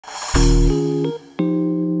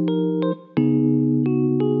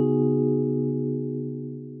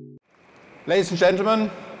Ladies and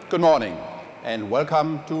gentlemen, good morning and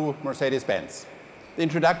welcome to Mercedes-Benz. The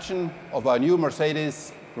introduction of our new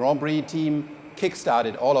Mercedes Grand Prix team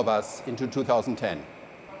kick-started all of us into 2010.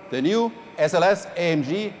 The new SLS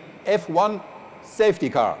AMG F1 safety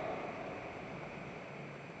car.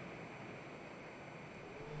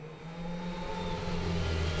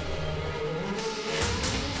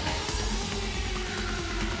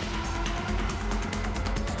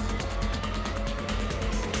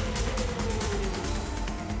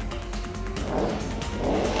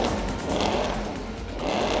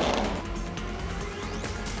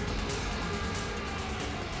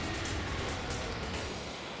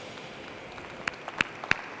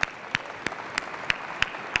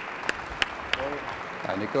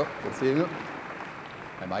 Hi, Nico. Good seeing you.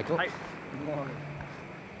 Hi, Michael. Hi. Good morning.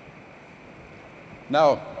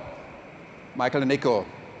 Now, Michael and Nico,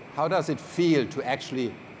 how does it feel to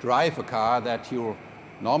actually drive a car that you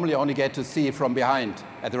normally only get to see from behind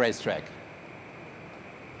at the racetrack?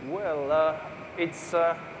 Well, it's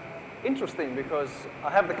interesting because I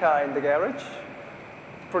have the car in the garage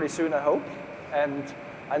pretty soon, I hope, and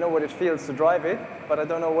I know what it feels to drive it, but I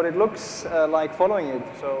don't know what it looks like following it.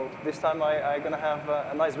 So this time I'm going to have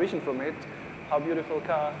a nice vision from it, how beautiful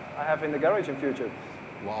car I have in the garage in future.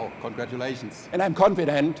 Wow, congratulations. And I'm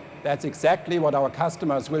confident that's exactly what our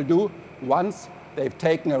customers will do once they've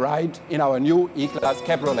taken a ride in our new E-Class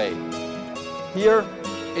Cabriolet. Here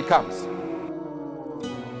it comes.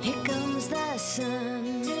 Here comes the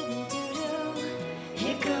sun,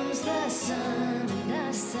 here comes the sun, and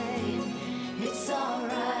I say it's all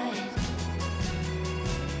right.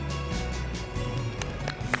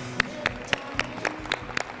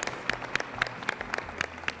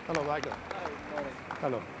 Hello, Michael. Hi,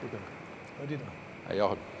 Hello, Nico. How do you do? Hi,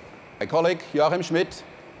 Jochen. My colleague Joachim Schmidt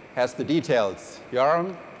has the details.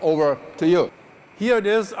 Joachim, over to you. Here it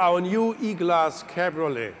is, our new E-Class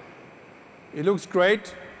Cabriolet. It looks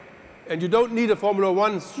great, and you don't need a Formula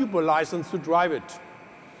One super license to drive it.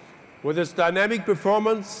 With its dynamic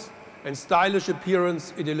performance and stylish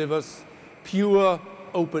appearance, it delivers pure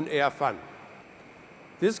open-air fun.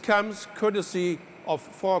 This comes courtesy of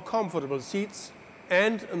 4 comfortable seats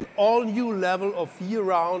and an all-new level of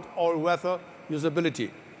year-round, all-weather usability.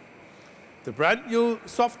 The brand-new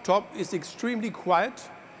soft top is extremely quiet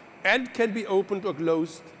and can be opened or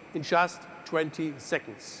closed in just 20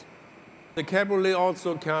 seconds. The Cabriolet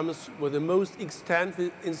also comes with the most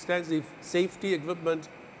extensive safety equipment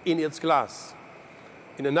in its class.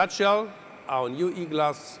 In a nutshell, our new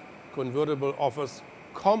E-Class convertible offers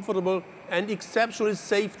comfortable and exceptionally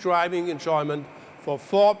safe driving enjoyment for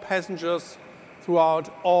 4 passengers throughout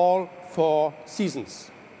all 4 seasons.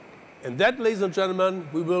 And that, ladies and gentlemen,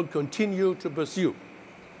 we will continue to pursue.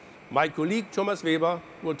 My colleague Thomas Weber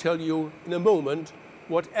will tell you in a moment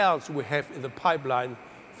what else we have in the pipeline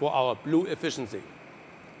for our blue efficiency.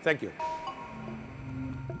 Thank you.